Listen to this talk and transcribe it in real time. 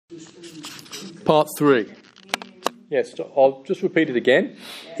Part 3. Yes, I'll just repeat it again.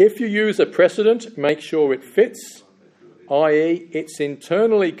 If you use a precedent, make sure it fits, i.e. it's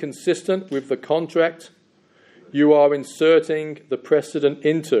internally consistent with the contract you are inserting the precedent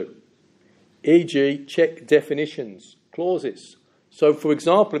into. E.g., check definitions, clauses. So, for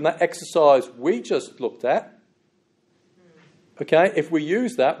example, in that exercise we just looked at, okay, if we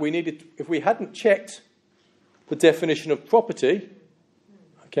use that, if we hadn't checked the definition of property,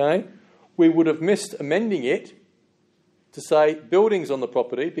 okay, we would have missed amending it to say buildings on the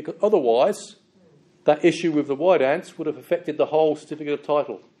property, because otherwise that issue with the white ants would have affected the whole certificate of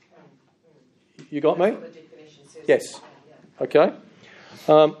title. You got me? Yes. Okay.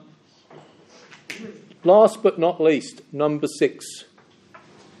 Last but not least, number 6.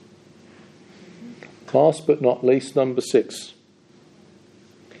 Last but not least, number 6.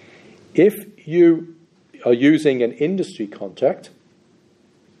 If you are using an industry contract,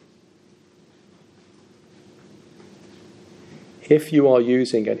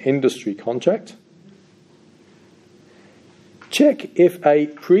 check if a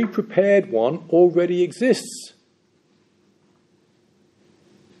pre-prepared one already exists.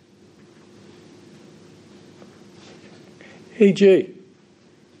 E.g.,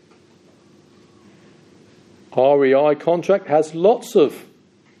 REI contract has lots of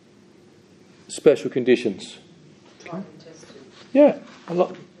special conditions. Yeah, a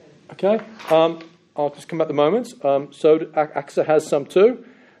lot. Okay. I'll just come back to the moment. So AXA has some too.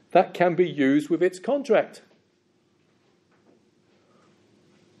 That can be used with its contract.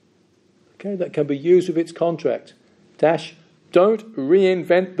 Okay, that can be used with its contract. Dash, don't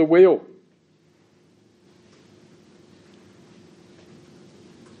reinvent the wheel.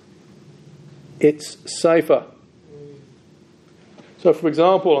 It's safer. So, for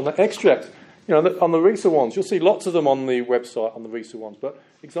example, on the extract, on the RESA ones, you'll see lots of them on the website, on the RESA ones. But,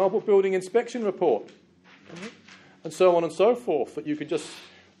 example, building inspection report, and so on and so forth. That you could just,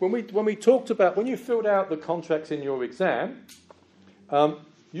 when we talked about, when you filled out the contracts in your exam,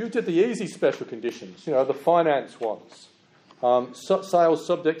 you did the easy special conditions, the finance ones, sales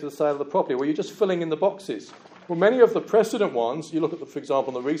subject to the sale of the property, where you're just filling in the boxes. Well, many of the precedent ones, you look at, for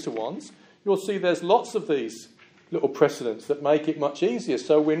example, on the RESA ones, you'll see there's lots of these little precedents that make it much easier.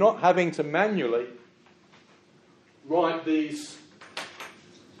 So we're not having to manually write these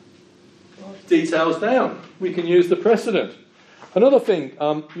details down. We can use the precedent. Another thing,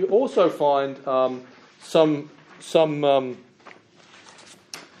 you also find some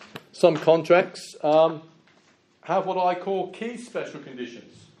contracts have what I call key special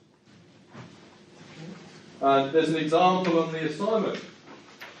conditions. And there's an example on the assignment.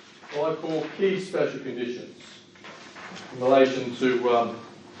 What I call key special conditions in relation to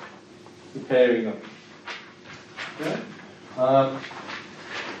preparing them. Okay?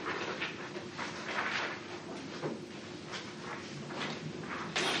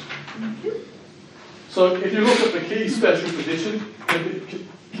 So if you look at the key special condition,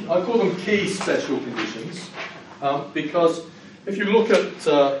 I call them key special conditions because if you look at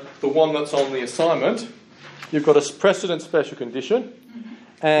the one that's on the assignment, you've got a precedent special condition.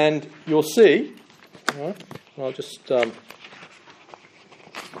 And you'll see, I'll just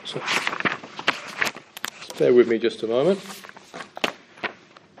bear with me just a moment.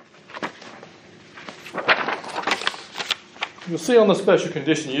 You'll see on the special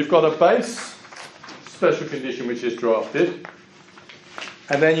condition, you've got a base special condition which is drafted,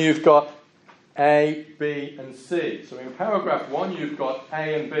 and then you've got A, B, and C. So in paragraph 1, you've got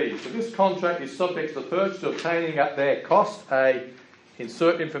A and B. So this contract is subject to the purchaser obtaining at their cost A.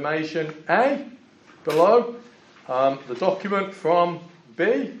 Insert information A below, the document from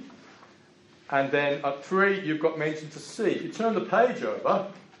B, and then at 3 you've got mention to C. If you turn the page over,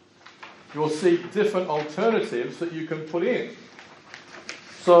 you'll see different alternatives that you can put in.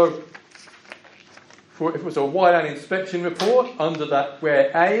 So, if it was a white ant inspection report, under that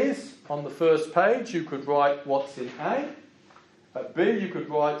where A is, on the first page, you could write what's in A. At B, you could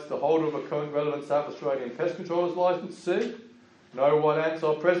write the holder of a current relevant South Australian pest controller's licence. C, no white ants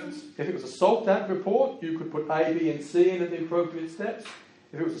are present. If it was a salt ant report, you could put A, B and C in at the appropriate steps.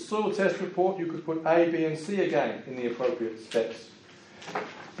 If it was a soil test report, you could put A, B and C again in the appropriate steps.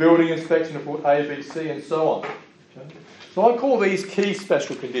 Building inspection report A, B, C and so on. Okay. So I call these key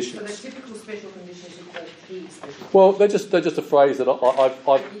special conditions. So the typical special conditions you call key special conditions? Well, they're just a phrase that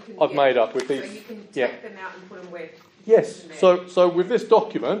I've made up with these. So you can take them out and put them where? Yes. So with this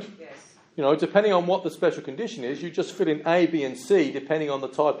document, yes. Depending on what the special condition is, you just fill in A, B, and C depending on the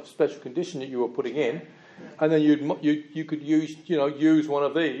type of special condition that you were putting in, and then you could use one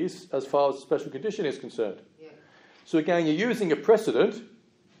of these as far as the special condition is concerned. Yeah. So again, you're using a precedent,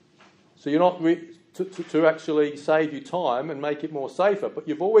 So you're not to actually save you time and make it more safer, but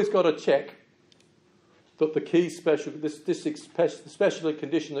you've always got to check that the key special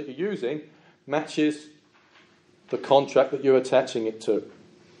condition that you're using matches the contract that you're attaching it to.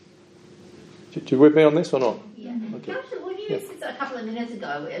 Do you with me on this or not? Yeah. Okay. Councillor, were you, since a couple of minutes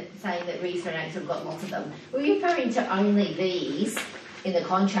ago, saying that research acts have got lots of them, were you referring to only these in the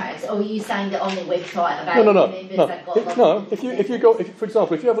contracts, or were you saying that on the website about members that got lots of them? For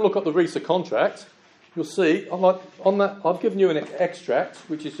example, if you have a look at the RESA contract, you'll see, on that, I've given you an extract,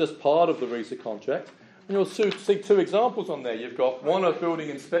 which is just part of the RESA contract, and you'll see two examples on there. You've got one, a building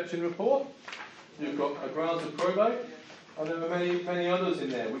inspection report, you've got a grounds of probate, and there are many others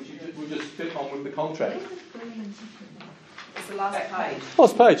in there which you will just fit on with the contract. It's the last page.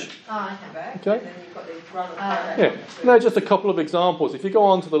 Last page. Oh, okay. Okay. And then you've got the run of probate. Yeah, and they're just a couple of examples. If you go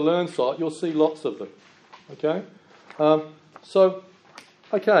on to the Learn site, you'll see lots of them. Okay? So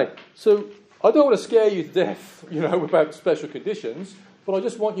I don't want to scare you to death, about special conditions, but I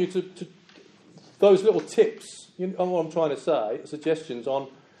just want you to those little tips, on what I'm trying to say, suggestions on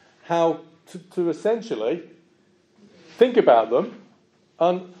how to essentially think about them.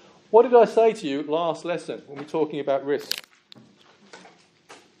 And what did I say to you last lesson when we were talking about risk?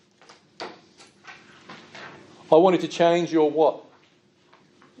 I wanted to change your what?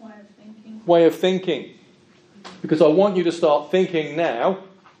 Way of thinking. Because I want you to start thinking now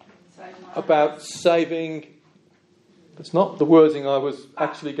about saving. That's not the wording I was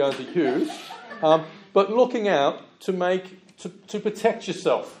actually going to use. But looking out to protect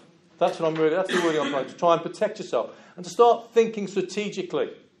yourself. That's the wording I'm trying to try and protect yourself. And to start thinking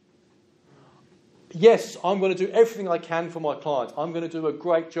strategically. Yes, I'm going to do everything I can for my clients. I'm going to do a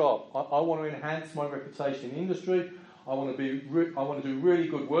great job. I want to enhance my reputation in the industry. I want to do really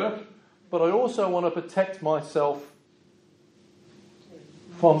good work. But I also want to protect myself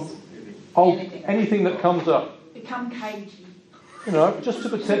from anything that comes up. Become cagey. Just to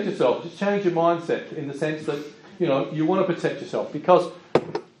protect yourself. Just change your mindset in the sense that, you want to protect yourself. Because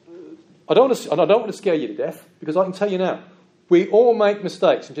I don't want to scare you to death, because I can tell you now, we all make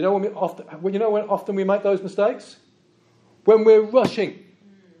mistakes. And do you know when often we make those mistakes? When we're rushing.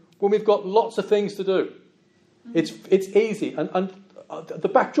 When we've got lots of things to do. It's easy. And the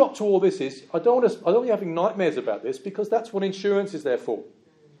backdrop to all this is, I don't want you having nightmares about this, because that's what insurance is there for.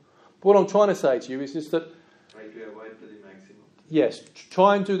 But what I'm trying to say to you is that try to avoid to the maximum. Yes,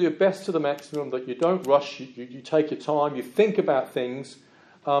 try and do your best to the maximum, that you don't rush, you take your time, you think about things.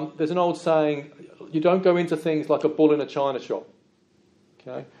 There's an old saying, you don't go into things like a bull in a china shop.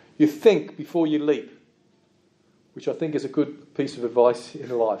 Okay? You think before you leap, which I think is a good piece of advice in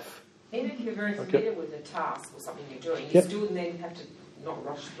life. Even if you're very familiar with a task or something you're doing, you still then have to not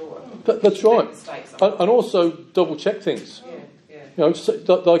rush through it. That's right. And also double check things. Yeah.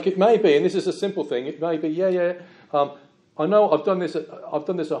 Like it may be, and this is a simple thing, it may be, I know I've done this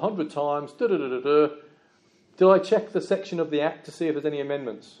 100 times, Did I check the section of the Act to see if there's any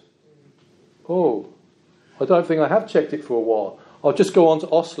amendments? Oh, I don't think I have checked it for a while. I'll just go on to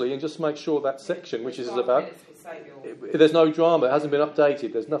Ostley and just make sure that section, which is about... There's no drama, it hasn't been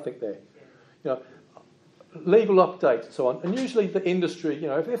updated, there's nothing there. Legal updates and so on. And usually the industry,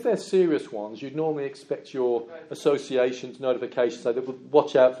 if they're serious ones, you'd normally expect your association's notifications, say,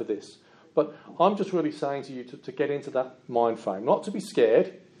 watch out for this. But I'm just really saying to you to get into that mind frame, not to be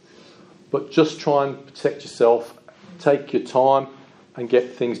scared, but just try and protect yourself, take your time, and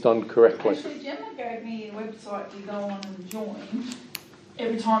get things done correctly. Actually, Gemma gave me a website to go on and join.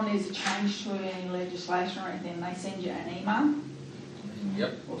 Every time there's a change to any legislation or anything, they send you an email.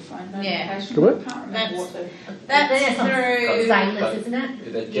 Yep. Or phone notification. Correct. I can't remember what the... That's through... Stainless, isn't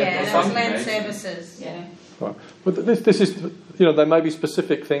it? Yeah, that's Land Services. Yeah. Right. But this is, there may be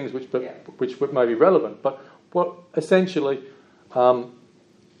specific things which may be relevant, but what essentially...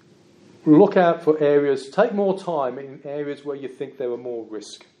 look out for areas, take more time in areas where you think there are more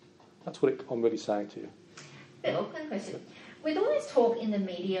risk. That's what I'm really saying to you. Bill, one question. With all this talk in the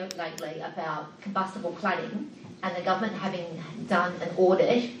media lately about combustible cladding and the government having done an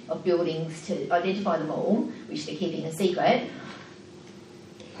audit of buildings to identify them all, which they're keeping a secret,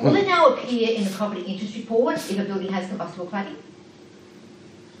 will it now appear in the property interest report if a building has combustible cladding?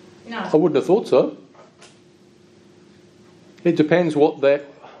 No. I wouldn't have thought so. It depends what they're...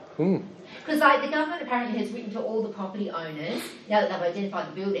 Because the government apparently has written to all the property owners, now that they've identified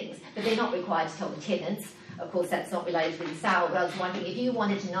the buildings, but they're not required to tell the tenants. Of course, that's not related to the sale, but I was wondering if you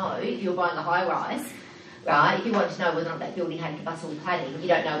wanted to know, if you were buying a high-rise, right, if you wanted to know whether or not that building had combustible cladding, you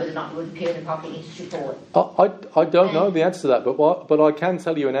don't know whether or not it would appear in the property interest report. I don't know the answer to that, but I can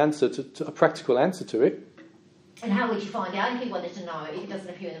tell you an answer, a practical answer to it. And how would you find out if you wanted to know if it doesn't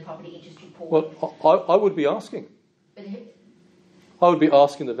appear in the property interest report? Well, I would be asking. But I would be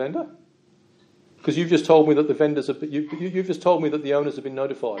asking the vendor. Because you've just told me that the vendors have, you've just told me that the owners have been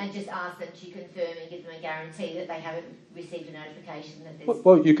notified. and just ask them to confirm and give them a guarantee that they haven't received a notification that there's...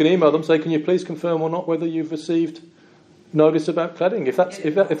 Well, you can email them, say, can you please confirm or not whether you've received notice about cladding? If that's a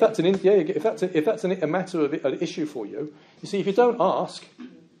matter of an issue for you, you see, if you don't ask,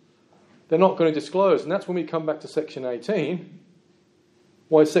 they're not going to disclose, and that's when we come back to Section 18.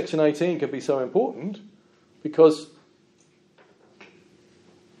 Why Section 18 can be so important, because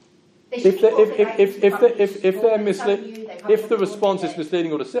if the response is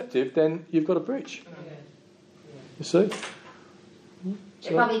misleading or deceptive, then you've got a breach. You see?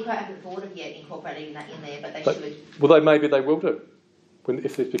 They probably haven't thought of yet incorporating that in there, but they should. Well, maybe they will do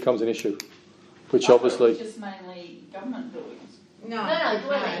if this becomes an issue, which obviously. It's just mainly government buildings. No,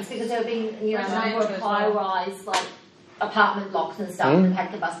 dwellings, because there have been a number of high-rise apartment blocks and stuff that had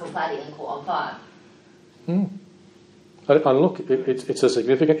combustible cladding and caught on fire. And look, it's a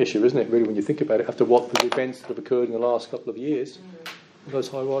significant issue, isn't it, really, when you think about it, after what the events that have occurred in the last couple of years, those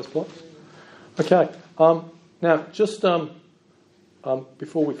high-rise blocks. Okay, now, just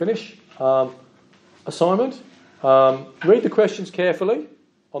before we finish, assignment, read the questions carefully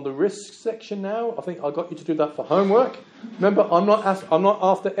on the risks section now. I think I got you to do that for homework. Remember, I'm not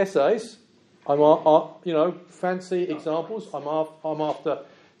after essays. I'm fancy examples. I'm after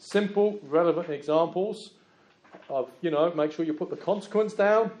simple, relevant examples of, make sure you put the consequence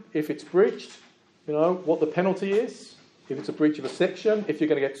down if it's breached, what the penalty is, if it's a breach of a section, if you're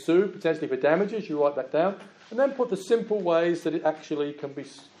going to get sued, potentially for damages, you write that down, and then put the simple ways that it actually can be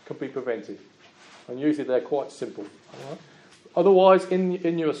prevented. And usually they're quite simple. All right? Otherwise,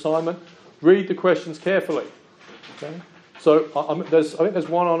 in your assignment, read the questions carefully. Okay? So I think there's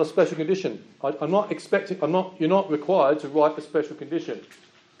one on a special condition. You're not required to write the special condition.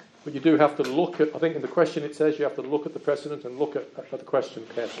 But you do have to look at, I think in the question it says you have to look at the precedent and look at the question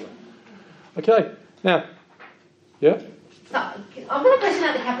carefully. Okay, now, yeah? So, I've got a question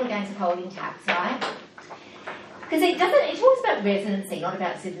about the capital gains withholding tax, right? Because it talks about residency, not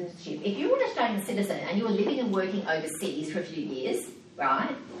about citizenship. If you were an Australian citizen and you were living and working overseas for a few years,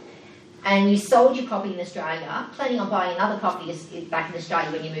 right, and you sold your property in Australia, planning on buying another property back in Australia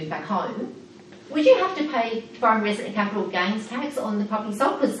when you move back home, would you have to pay foreign resident capital gains tax on the property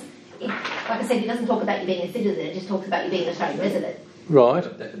sold? Because, like I said, it doesn't talk about you being a citizen, it just talks about you being an Australian resident. Right.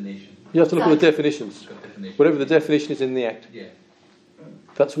 Definition. You have to look at the definitions. Definition. Whatever the definition is in the Act. Yeah.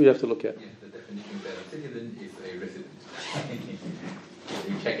 That's what you have to look at. Yeah, the definition that a citizen is a resident.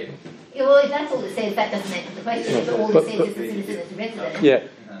 You check it. Yeah, well, if that's all it says, that doesn't answer the question. If all it says is a citizen is a resident. Yeah,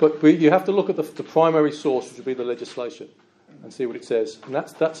 but you have to look at the primary source, which would be the legislation, and see what it says. And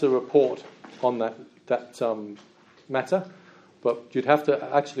that's a report on that matter, but you'd have to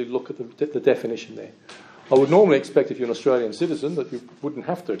actually look at the definition there. I would normally expect if you're an Australian citizen that you wouldn't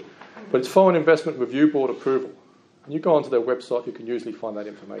have to, but it's Foreign Investment Review Board approval. And you go onto their website, you can usually find that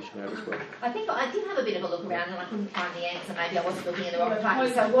information out as well. I think I did have a bit of a look around and I couldn't find the answer. Maybe I wasn't looking in the wrong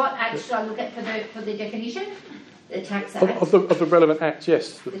place. So what act should I look at for the definition? The Tax Act? Of the relevant act,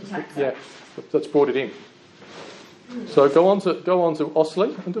 yes. The Tax Act. Yeah, that's brought it in. So go on to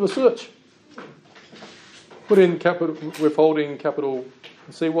Ausley and do a search. Put in capital withholding capital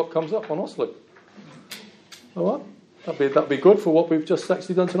and see what comes up on Ausley. All right, that'd be good for what we've just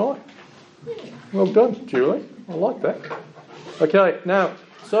actually done tonight. Well done, Julie. I like that. Okay, now,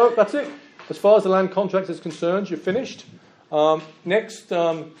 so that's it. As far as the land contract is concerned, you're finished. Next,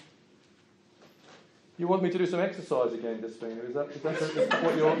 you want me to do some exercise again, Destina? Is that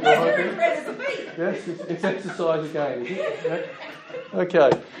what you're hoping? Yes, it's exercise again, is it? Yeah. Okay.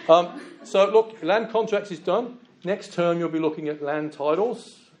 So, look, land contracts is done. Next term, you'll be looking at land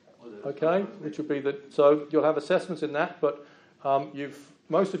titles. Okay, which would be so you'll have assessments in that, but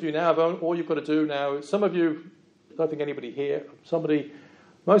most of you now all you've got to do now. Some of you, I don't think anybody here.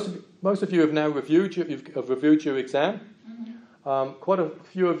 Most of you have now reviewed your exam. Quite a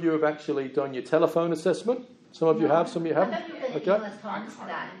few of you have actually done your telephone assessment. Some of you have, some of you haven't. Okay.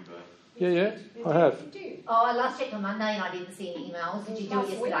 Yeah, I have. Oh, I last checked on Monday and I didn't see any emails. Did you do it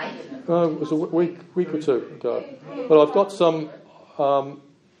yesterday? It was a week or two ago. But I've got some.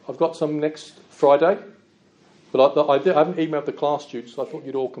 I've got some next Friday. But I haven't emailed the class students, so I thought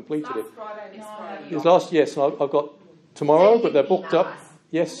you'd all completed it. It's last, yes. I've got tomorrow, but they're booked up.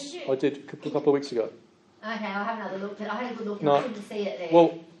 Yes, I did a couple of weeks ago. Okay, I'll have another look. But I had a good look and No. I couldn't see it there.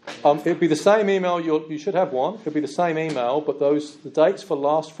 Well, it'll be the same email. You should have one. It'll be the same email, but the dates for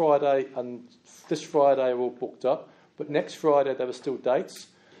last Friday and this Friday are all booked up. But next Friday there are still dates.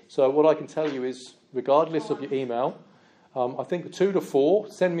 So what I can tell you is regardless of your email. I think 2 to 4.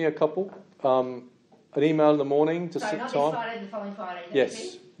 Send me a couple. An email in the morning to So sit not this time. Friday, the following Friday.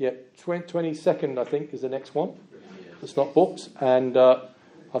 Yes, yeah. 22nd, I think, is the next one. It's not booked, and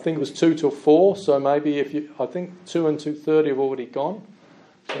I think it was 2 till 4. So maybe I think 2 and 2:30 have already gone.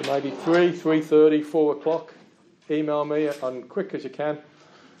 So maybe 3, 3:30, 4 o'clock. Email me as quick as you can,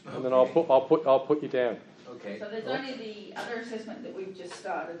 and then I'll put you down. Okay. So there's only the other assessment that we've just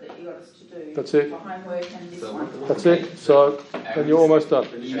started that you got us to do. That's it. For homework and this So one. That's it. So then you're almost done.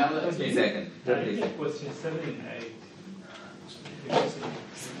 Email us in a second. I think question 7 and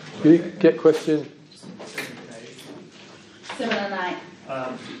 8. You get question. 7 and 8.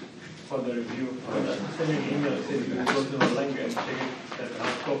 For the review, send an email saying you go to the link and check it that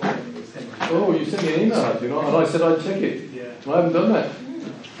hard copy and you send it. Oh, you sent me an email, did you not? And I said I'd check it. Yeah. I haven't done that.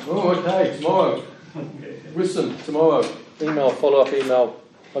 Oh, okay. Tomorrow. Okay. Listen, tomorrow. Email, follow-up email.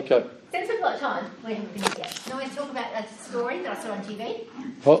 Okay. Since we've got time, we haven't finished yet. Can I talk about that story that I saw on TV?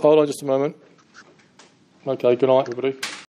 Hold on just a moment. Okay, good night, everybody.